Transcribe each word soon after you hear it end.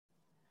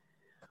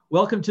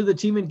Welcome to the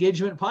Team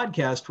Engagement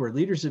Podcast, where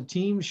leaders of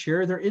teams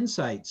share their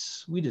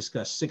insights. We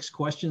discuss 6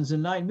 questions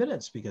in 9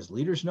 minutes because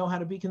leaders know how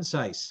to be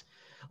concise.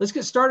 Let's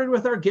get started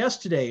with our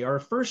guest today. Our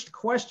first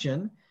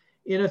question,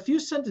 in a few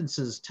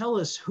sentences, tell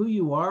us who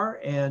you are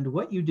and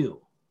what you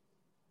do.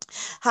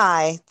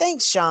 Hi,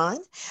 thanks, Sean.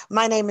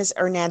 My name is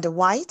Ernanda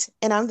White,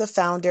 and I'm the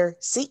founder,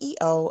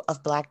 CEO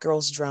of Black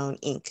Girls Drone,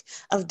 Inc.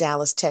 of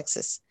Dallas,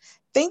 Texas.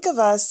 Think of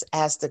us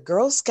as the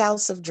Girl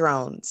Scouts of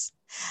drones.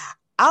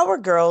 Our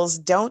girls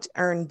don't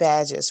earn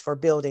badges for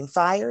building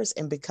fires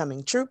and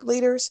becoming troop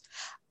leaders.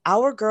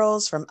 Our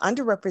girls from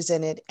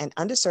underrepresented and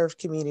underserved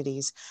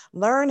communities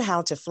learn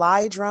how to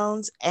fly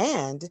drones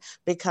and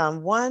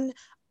become one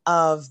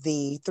of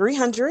the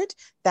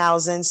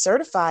 300,000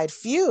 certified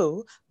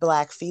few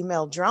Black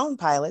female drone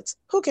pilots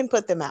who can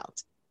put them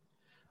out.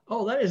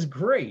 Oh, that is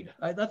great.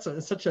 That's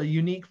such a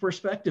unique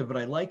perspective, but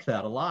I like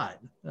that a lot.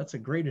 That's a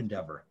great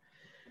endeavor.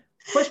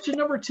 Question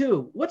number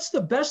 2, what's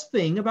the best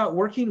thing about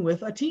working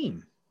with a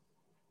team?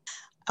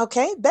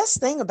 Okay,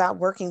 best thing about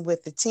working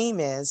with the team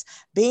is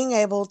being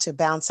able to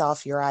bounce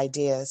off your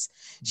ideas,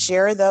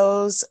 share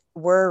those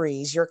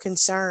worries, your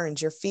concerns,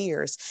 your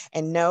fears,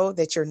 and know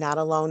that you're not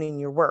alone in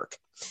your work.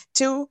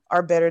 2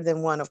 are better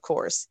than 1, of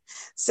course.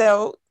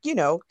 So,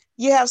 you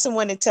have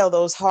someone to tell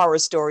those horror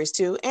stories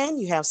to, and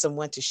you have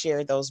someone to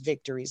share those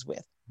victories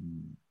with.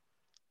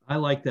 I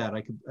like that.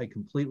 I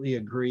completely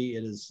agree.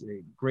 It is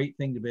a great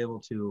thing to be able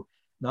to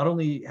not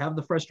only have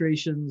the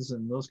frustrations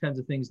and those kinds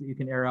of things that you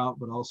can air out,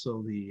 but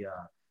also the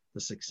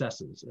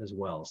successes as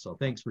well. So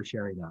thanks for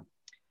sharing that.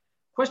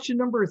 Question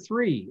number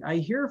 3, I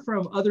hear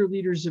from other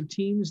leaders of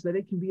teams that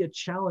it can be a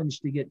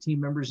challenge to get team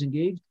members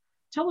engaged.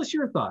 Tell us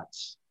your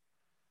thoughts.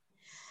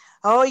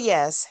 Oh,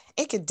 yes,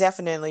 it could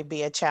definitely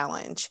be a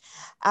challenge.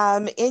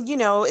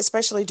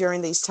 Especially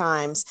during these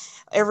times,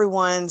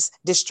 everyone's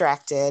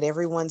distracted,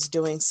 everyone's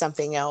doing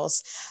something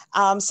else.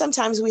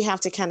 Sometimes we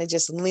have to kind of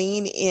just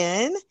lean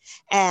in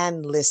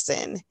and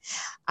listen.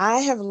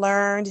 I have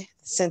learned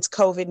since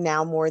COVID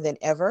now more than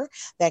ever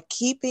that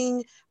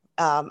keeping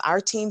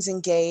our teams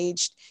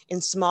engaged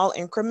in small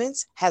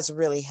increments has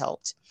really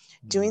helped.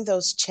 Doing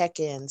those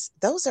check-ins,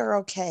 those are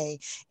okay.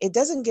 It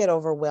doesn't get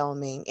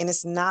overwhelming and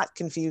it's not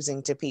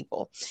confusing to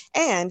people.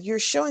 And you're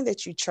showing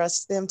that you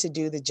trust them to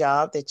do the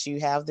job that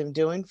you have them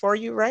doing for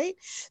you, right?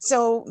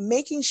 So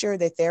making sure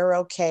that they're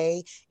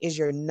okay is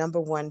your number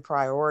 1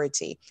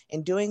 priority,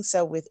 and doing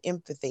so with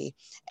empathy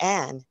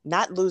and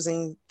not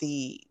losing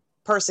the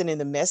person in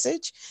the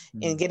message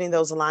and getting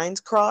those lines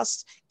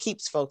crossed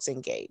keeps folks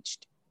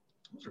engaged.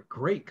 Those are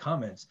great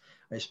comments.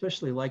 I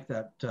especially like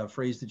that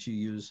phrase that you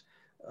use,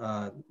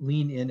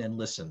 lean in and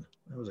listen.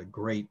 That was a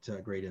great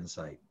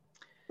insight.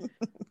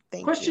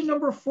 Question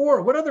number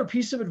 4, what other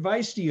piece of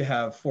advice do you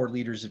have for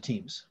leaders of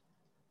teams?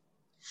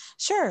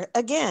 Sure.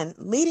 Again,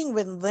 leading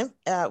with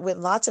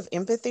lots of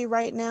empathy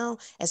right now,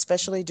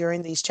 especially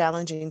during these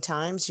challenging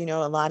times.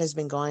 A lot has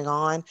been going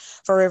on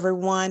for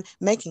everyone,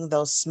 making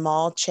those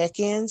small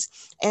check-ins.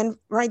 And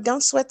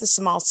don't sweat the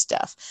small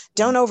stuff.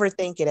 Don't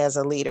overthink it as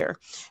a leader.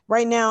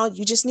 Right now,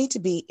 you just need to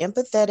be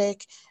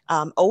empathetic,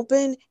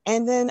 open,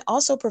 and then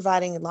also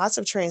providing lots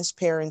of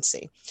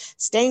transparency,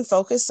 staying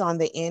focused on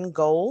the end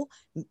goal,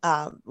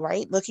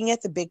 looking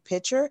at the big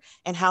picture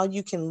and how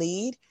you can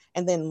lead,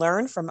 and then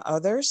learn from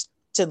others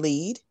to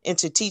lead and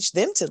to teach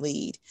them to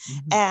lead,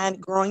 and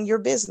growing your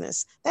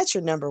business. That's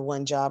your number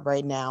 1 job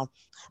right now.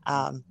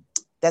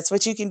 That's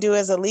what you can do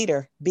as a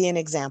leader, be an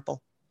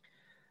example.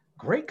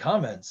 Great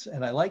comments.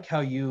 And I like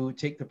how you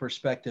take the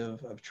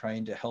perspective of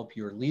trying to help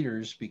your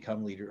leaders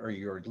become leaders, or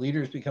your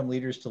leaders become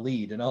leaders to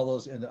lead, and all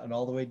those, and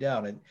all the way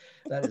down. And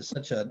that is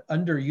such an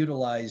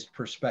underutilized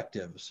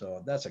perspective.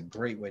 So that's a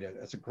great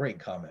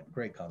comment.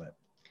 Great comment.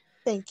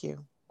 Thank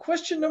you.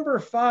 Question number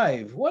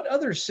 5, what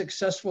other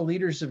successful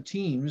leaders of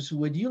teams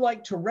would you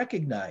like to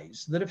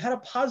recognize that have had a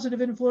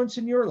positive influence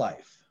in your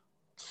life?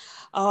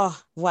 Oh,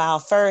 wow.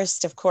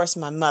 First, of course,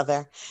 my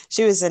mother.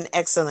 She was an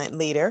excellent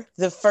leader,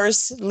 the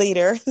first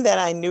leader that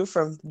I knew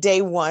from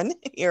day 1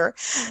 here.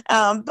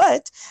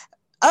 But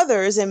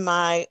others in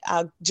my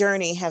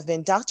journey have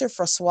been Dr.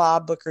 Francois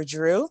Booker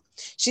Drew.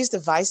 She's the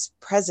vice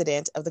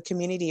president of the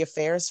community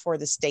affairs for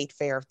the State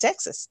Fair of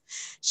Texas.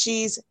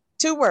 She's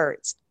 2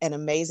 words, an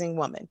amazing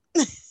woman.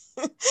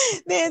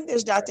 Then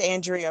there's Dr.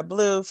 Andrea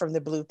Blue from the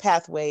Blue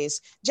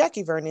Pathways,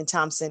 Jackie Vernon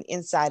Thompson,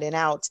 Inside and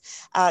Out,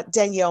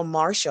 Danielle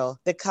Marshall,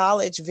 the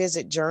College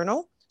Visit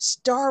Journal,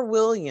 Star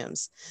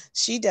Williams.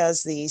 She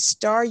does the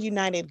Star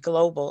United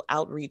Global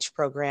Outreach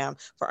Program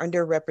for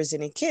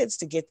underrepresented kids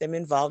to get them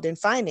involved in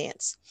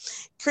finance.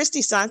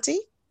 Christy Santi,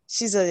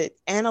 she's an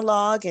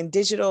analog and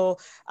digital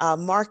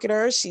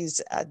marketer.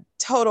 She's a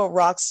total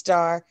rock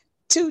star.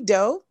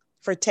 Tudo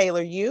for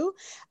Taylor U.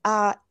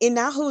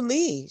 Inahu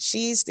Lee,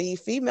 she's the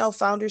Female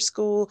Founder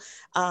School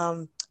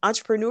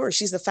entrepreneur.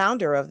 She's the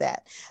founder of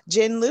that.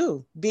 Jen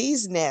Liu,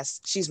 Bee's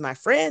Nest. She's my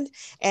friend,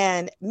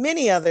 and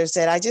many others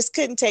that I just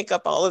couldn't take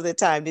up all of the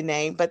time to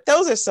name. But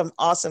those are some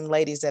awesome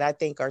ladies that I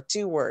think are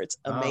 2 words,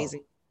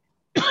 amazing.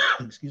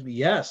 Excuse me.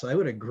 Yes, I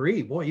would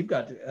agree. Boy,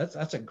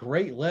 that's a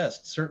great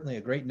list. Certainly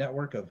a great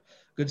network of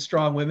good,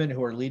 strong women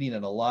who are leading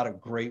in a lot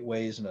of great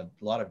ways and a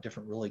lot of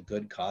different really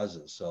good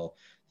causes. So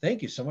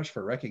thank you so much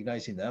for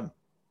recognizing them.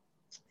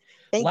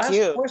 Thank Last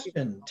you.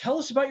 question. Tell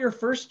us about your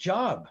first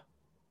job.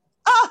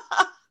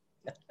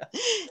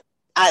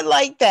 I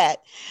like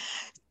that.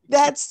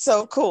 That's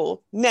so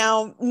cool.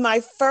 Now,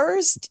 my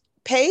first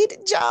paid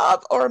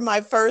job or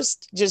my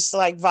first just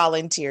like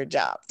volunteer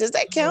job, does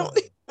that count?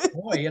 Oh,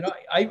 boy,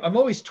 I'm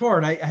always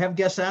torn. I have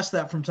guests ask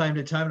that from time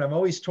to time, and I'm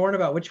always torn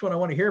about which one I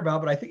want to hear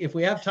about. But I think if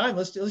we have time,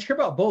 let's hear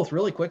about both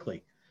really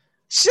quickly.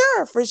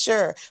 Sure, for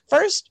sure.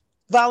 First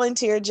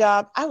volunteer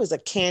job, I was a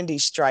candy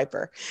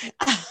striper.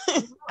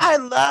 I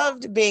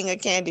loved being a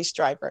candy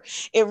striper.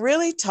 It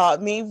really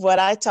taught me what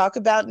I talk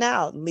about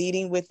now,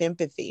 leading with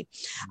empathy.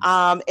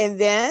 And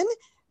then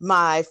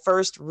my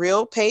first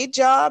real paid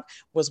job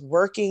was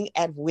working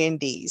at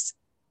Wendy's,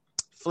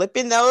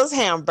 flipping those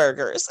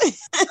hamburgers.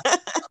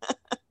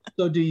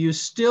 So, do you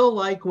still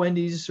like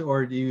Wendy's,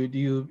 or did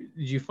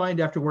you find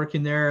after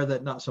working there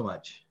that not so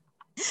much?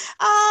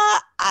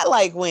 I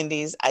like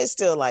Wendy's. I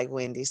still like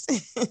Wendy's.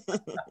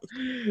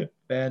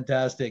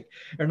 Fantastic.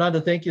 Hernando,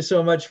 thank you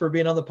so much for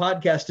being on the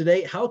podcast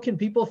today. How can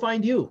people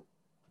find you?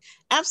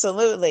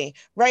 Absolutely.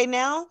 Right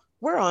now,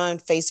 we're on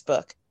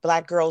Facebook,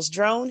 Black Girls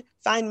Drone.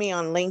 Find me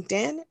on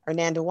LinkedIn,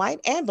 Hernando White,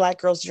 and Black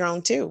Girls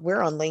Drone too.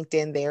 We're on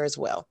LinkedIn there as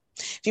well.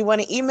 If you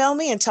want to email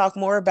me and talk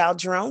more about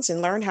drones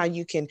and learn how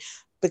you can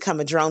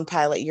become a drone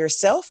pilot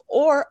yourself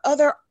or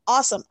other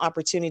awesome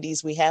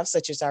opportunities we have,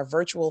 such as our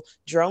virtual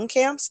drone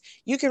camps,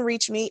 you can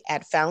reach me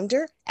at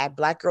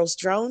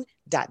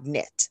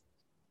founder@blackgirlsdrone.net.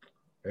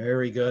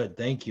 Very good.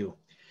 Thank you.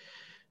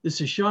 This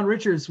is Sean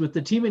Richards with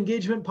the Team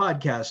Engagement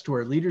Podcast,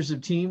 where leaders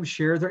of teams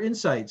share their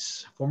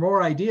insights. For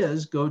more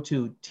ideas, go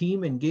to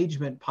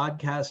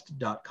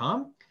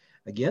teamengagementpodcast.com.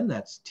 Again,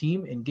 that's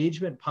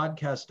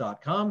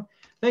teamengagementpodcast.com.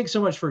 Thanks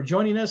so much for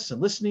joining us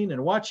and listening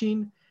and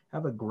watching.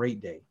 Have a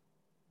great day.